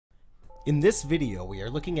In this video, we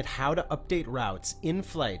are looking at how to update routes in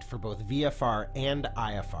flight for both VFR and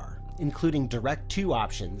IFR, including direct to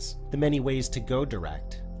options, the many ways to go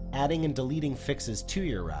direct, adding and deleting fixes to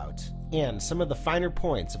your route, and some of the finer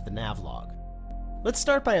points of the navlog. Let's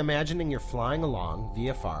start by imagining you're flying along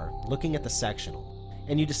VFR, looking at the sectional,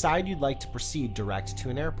 and you decide you'd like to proceed direct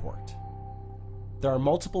to an airport. There are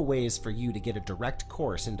multiple ways for you to get a direct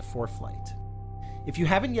course into ForeFlight. If you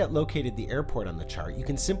haven't yet located the airport on the chart, you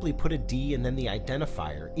can simply put a D and then the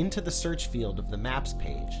identifier into the search field of the Maps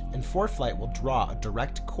page, and ForeFlight will draw a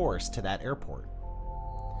direct course to that airport.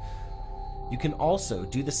 You can also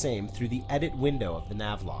do the same through the Edit window of the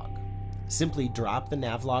navlog. Simply drop the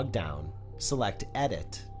navlog down, select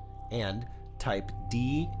Edit, and type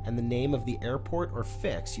D and the name of the airport or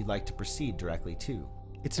fix you'd like to proceed directly to.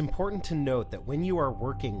 It's important to note that when you are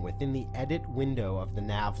working within the Edit window of the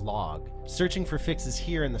navlog, searching for fixes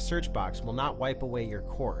here in the search box will not wipe away your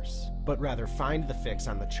course, but rather find the fix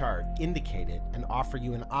on the chart, indicate it, and offer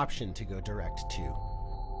you an option to go direct to.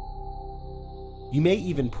 You may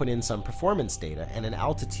even put in some performance data and an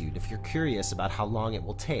altitude if you're curious about how long it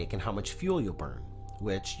will take and how much fuel you'll burn,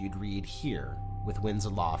 which you'd read here, with winds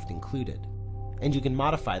aloft included. And you can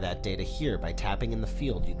modify that data here by tapping in the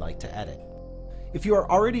field you'd like to edit. If you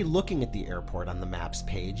are already looking at the airport on the Maps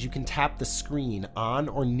page, you can tap the screen on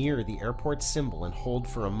or near the airport symbol and hold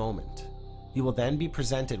for a moment. You will then be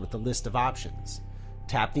presented with a list of options.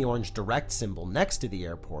 Tap the orange direct symbol next to the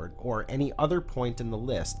airport or any other point in the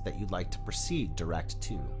list that you'd like to proceed direct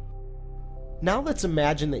to. Now let's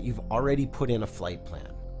imagine that you've already put in a flight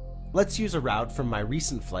plan. Let's use a route from my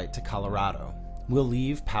recent flight to Colorado. We'll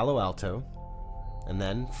leave Palo Alto and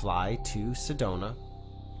then fly to Sedona,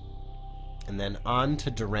 and then on to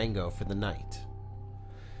Durango for the night.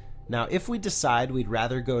 Now, if we decide we'd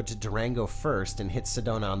rather go to Durango first and hit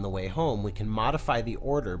Sedona on the way home, we can modify the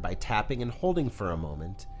order by tapping and holding for a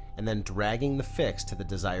moment, and then dragging the fix to the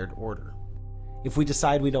desired order. If we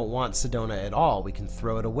decide we don't want Sedona at all, we can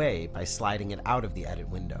throw it away by sliding it out of the Edit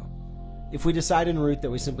window. If we decide en route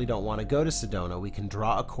that we simply don't want to go to Sedona, we can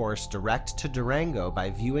draw a course direct to Durango by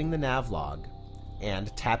viewing the navlog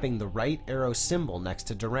and tapping the right arrow symbol next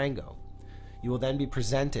to Durango. You will then be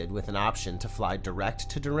presented with an option to fly direct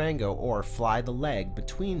to Durango or fly the leg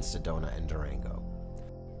between Sedona and Durango.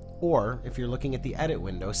 Or, if you're looking at the Edit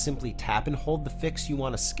window, simply tap and hold the fix you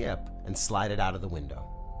want to skip and slide it out of the window.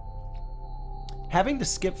 Having to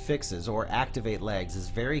skip fixes or activate legs is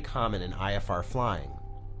very common in IFR flying.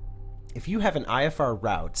 If you have an IFR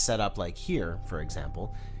route set up like here, for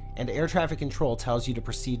example, and air traffic control tells you to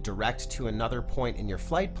proceed direct to another point in your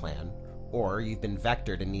flight plan, or you've been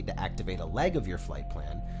vectored and need to activate a leg of your flight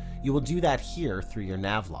plan, you will do that here through your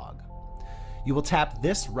navlog. You will tap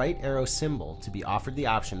this right arrow symbol to be offered the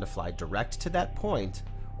option to fly direct to that point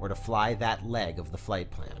or to fly that leg of the flight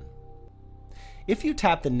plan. If you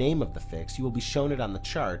tap the name of the fix, you will be shown it on the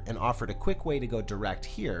chart and offered a quick way to go direct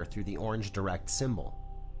here through the orange direct symbol.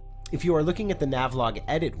 If you are looking at the navlog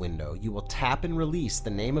Edit window, you will tap and release the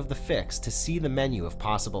name of the fix to see the menu of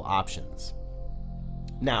possible options.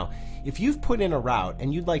 Now, if you've put in a route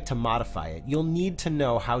and you'd like to modify it, you'll need to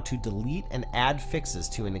know how to delete and add fixes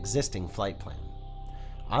to an existing flight plan.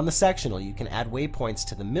 On the sectional, you can add waypoints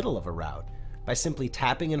to the middle of a route by simply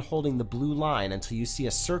tapping and holding the blue line until you see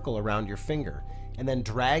a circle around your finger, and then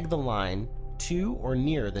drag the line to or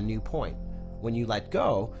near the new point. When you let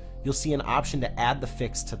go, you'll see an option to add the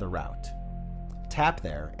fix to the route. Tap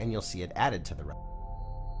there and you'll see it added to the route.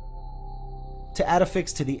 To add a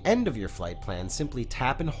fix to the end of your flight plan, simply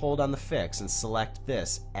tap and hold on the fix and select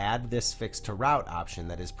this Add this fix to route option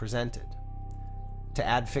that is presented. To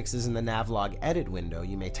add fixes in the navlog Edit window,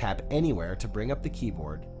 you may tap anywhere to bring up the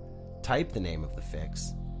keyboard, type the name of the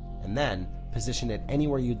fix, and then position it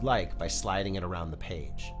anywhere you'd like by sliding it around the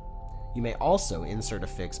page. You may also insert a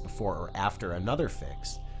fix before or after another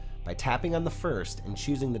fix by tapping on the first and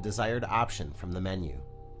choosing the desired option from the menu.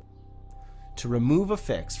 To remove a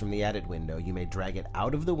fix from the Edit window, you may drag it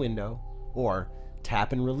out of the window or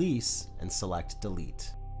tap and release and select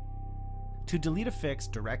Delete. To delete a fix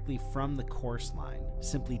directly from the course line,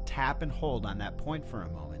 simply tap and hold on that point for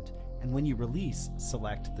a moment, and when you release,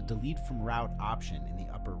 select the Delete from Route option in the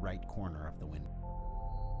upper right corner of the window.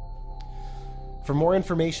 For more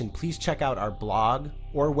information, please check out our blog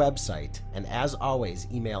or website, and as always,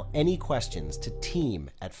 email any questions to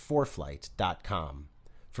team@foreflight.com.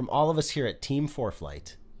 From all of us here at Team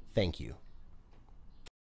ForeFlight, thank you.